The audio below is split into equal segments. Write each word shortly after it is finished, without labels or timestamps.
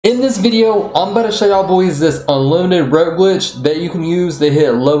In this video, I'm about to show y'all boys this unlimited rep glitch that you can use to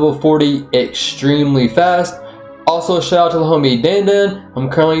hit level 40 extremely fast. Also, shout out to the homie Dan. I'm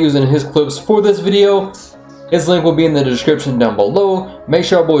currently using his clips for this video. His link will be in the description down below. Make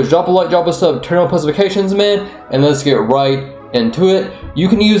sure y'all boys drop a like, drop a sub, turn on post notifications, man, and let's get right into it. You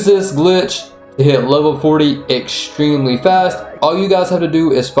can use this glitch to hit level 40 extremely fast. All you guys have to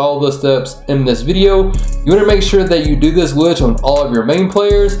do is follow the steps in this video. You want to make sure that you do this glitch on all of your main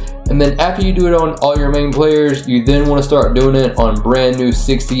players, and then after you do it on all your main players, you then want to start doing it on brand new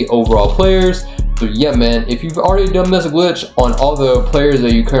 60 overall players. So yeah, man, if you've already done this glitch on all the players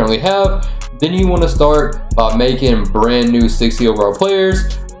that you currently have, then you want to start by making brand new 60 overall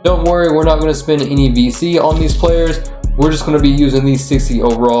players. Don't worry, we're not going to spend any VC on these players. We're just going to be using these 60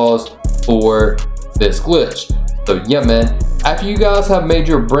 overalls for this glitch. So yeah, man, after you guys have made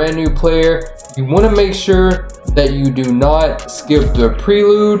your brand new player, you want to make sure that you do not skip the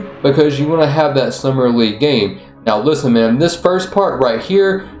prelude, because you want to have that summer league game. Now listen, man, this first part right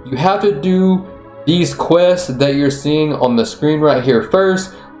here, you have to do these quests that you're seeing on the screen right here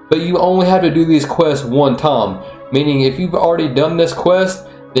first, but you only have to do these quests one time. Meaning if you've already done this quest,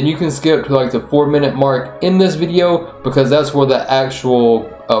 then you can skip to like the 4-minute mark in this video, because that's where the actual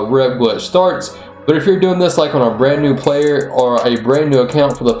rep glitch starts. But if you're doing this like on a brand new player or a brand new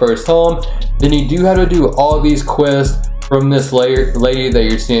account for the first time, then you do have to do all these quests from this lady that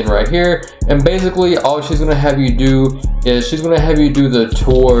you're seeing right here. And basically all she's going to have you do is she's going to have you do the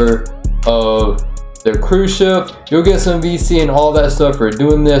tour of the cruise ship. You'll get some VC and all that stuff for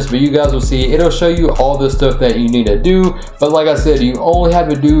doing this, but you guys will see it'll show you all the stuff that you need to do. But like I said, you only have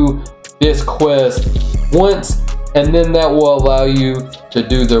to do this quest once, and then that will allow you to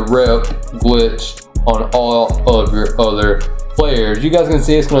do the rep glitch on all of your other players. You guys can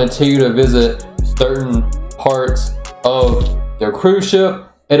see it's going to tell you to visit certain parts of the cruise ship.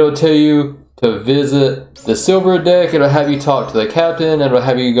 It'll tell you to visit the silver deck. It'll have you talk to the captain. It'll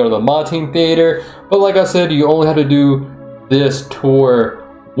have you go to the My Team Theater. But like I said, you only have to do this tour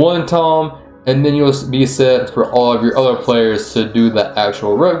one time, and then you'll be set for all of your other players to do the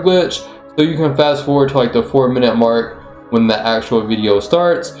actual rep glitch. So you can fast forward to like the 4-minute mark when the actual video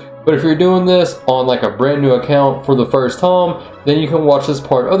starts. But if you're doing this on like a brand new account for the first time, then you can watch this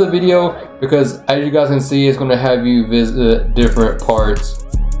part of the video, because as you guys can see, it's going to have you visit different parts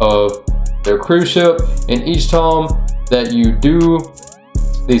of their cruise ship. And each time that you do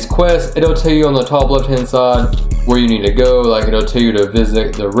these quests, it'll tell you on the top left hand side where you need to go. Like it'll tell you to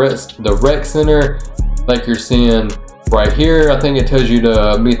visit the rec center like you're seeing right here. I think it tells you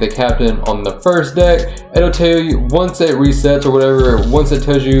to meet the captain on the first deck. It'll tell you once it resets or whatever, once it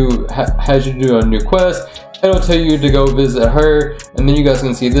tells you has you do a new quest, it'll tell you to go visit her. And then you guys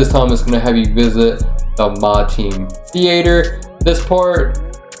can see this time it's going to have you visit the My Team Theater. This part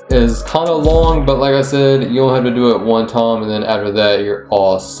is kind of long, but like I said, you only have to do it one time, and then after that you're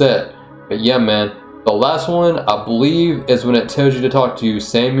all set. But yeah, man, the last one I believe is when it tells you to talk to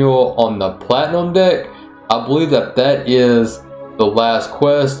Samuel on the platinum deck. I believe that is the last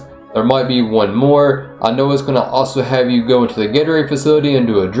quest. There might be one more. I know it's going to also have you go into the Gatorade facility and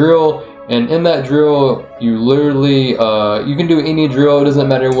do a drill. And in that drill, you literally, you can do any drill. It doesn't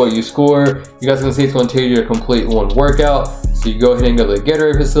matter what you score. You guys can see it's going to tell you to complete one workout. So you go ahead and go to the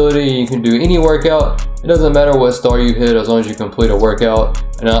Gatorade facility. You can do any workout. It doesn't matter what star you hit as long as you complete a workout.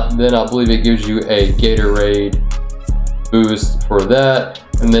 And then I believe it gives you a Gatorade boost for that.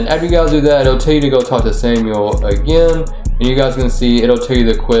 And then after you guys do that, it'll tell you to go talk to Samuel again. And you guys can see it'll tell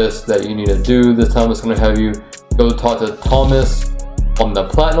you the quest that you need to do. This time it's going to have you go talk to Thomas on the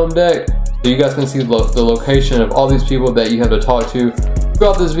platinum deck. So you guys can see the location of all these people that you have to talk to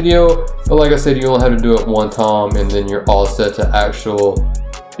throughout this video. But like I said, you only have to do it one time, and then you're all set to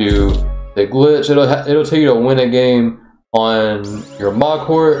do the glitch. It'll tell you to win a game on your My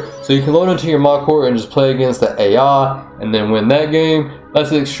Court. So you can load into your My Court and just play against the AI and then win that game.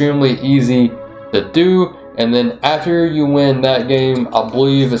 That's extremely easy to do. And then after you win that game, I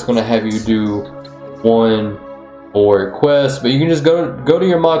believe it's going to have you do one more quest. But you can just go to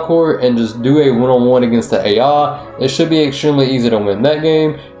your My Court and just do a one-on-one against the AI. It should be extremely easy to win that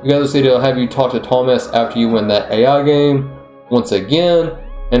game. You guys will see it'll have you talk to Thomas after you win that AI game once again.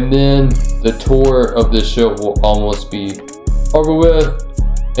 And then the tour of this ship will almost be over with.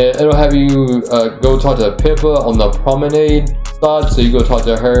 It'll have you go talk to Pippa on the promenade side. So you go talk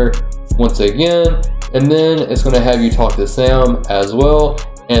to her once again. And then it's going to have you talk to Sam as well.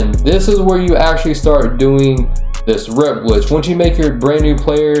 And this is where you actually start doing this rep glitch. Once you make your brand new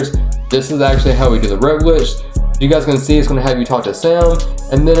players, this is actually how we do the rep glitch. You guys can see it's going to have you talk to Sam.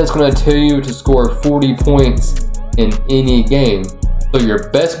 And then it's going to tell you to score 40 points in any game. So your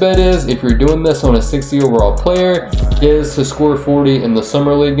best bet is, if you're doing this on a 60 overall player, is to score 40 in the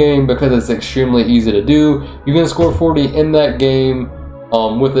Summer League game, because it's extremely easy to do. You can score 40 in that game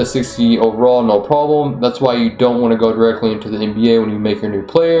with a 60 overall, no problem. That's why you don't want to go directly into the NBA when you make your new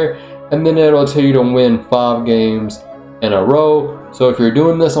player. And then it'll tell you to win 5 games in a row. So if you're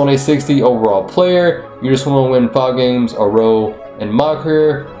doing this on a 60 overall player, you just want to win 5 games a row in my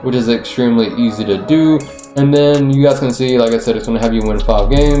career, which is extremely easy to do. And then you guys can see, like I said, it's going to have you win 5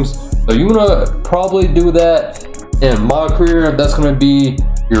 games. So you want to probably do that in my career. That's going to be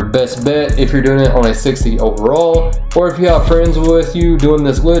your best bet if you're doing it on a 60 overall. Or if you have friends with you doing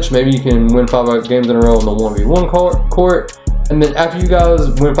this glitch, maybe you can win 5 games in a row in the 1v1 court. And then after you guys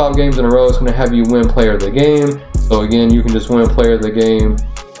win 5 games in a row, it's going to have you win player of the game. So again, you can just win player of the game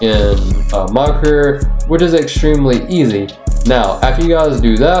in my career, which is extremely easy. Now, after you guys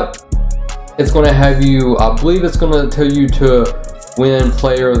do that, it's going to have you, I believe it's going to tell you to win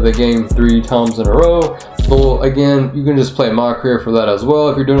player of the game 3 times in a row. So again, you can just play my career for that as well.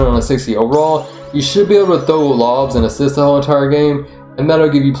 If you're doing it on a 60 overall, you should be able to throw lobs and assist the whole entire game, and that'll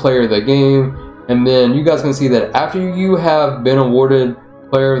give you player of the game. And then you guys can see that after you have been awarded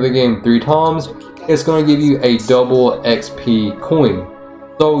player of the game 3 times, it's going to give you a double XP coin.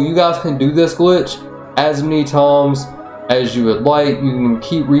 So you guys can do this glitch as many times as you would like. You can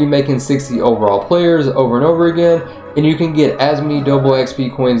keep remaking 60 overall players over and over again, and you can get as many double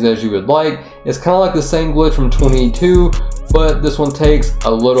XP coins as you would like. It's kind of like the same glitch from 22, but this one takes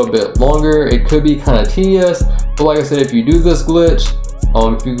a little bit longer. It could be kind of tedious, but like I said, if you do this glitch,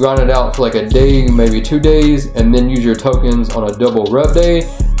 if you grind it out for like a day, maybe 2 days, and then use your tokens on a double rep day,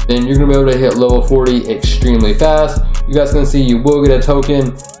 then you're going to be able to hit level 40 extremely fast. You guys can see you will get a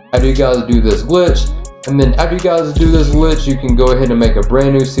token after you guys do this glitch. And then after you guys do this glitch, you can go ahead and make a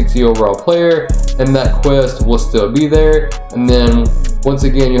brand new 60 overall player, and that quest will still be there. And then once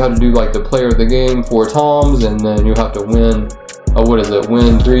again, you have to do like the player of the game 4 times, and then you have to win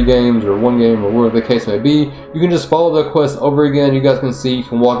win 3 games or 1 game, or whatever the case may be. You can just follow the quest over again. You guys can see you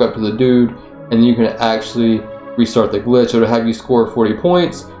can walk up to the dude, and you can actually restart the glitch. It'll have you score 40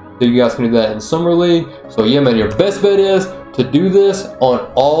 points. So you guys can do that in Summer League. So yeah, man, your best bet is to do this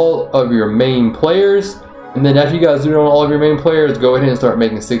on all of your main players. And then after you guys do it on all of your main players, go ahead and start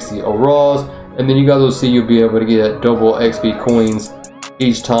making 60 overalls. And then you guys will see you'll be able to get double XP coins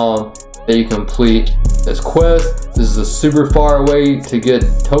each time that you complete this quest. This is a super far way to get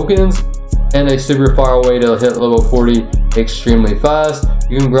tokens, and a super far way to hit level 40 extremely fast.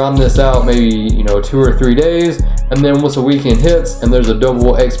 You can grind this out maybe 2 or 3 days, and then once a weekend hits and there's a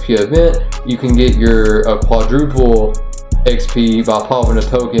double XP event, you can get your quadruple XP by popping a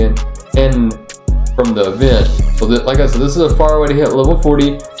token and from the event. So that, like I said, this is a far way to hit level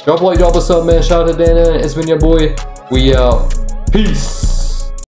 40. Drop a like, drop a sub, man. Shout out to Dana. It's been your boy. We out. Peace.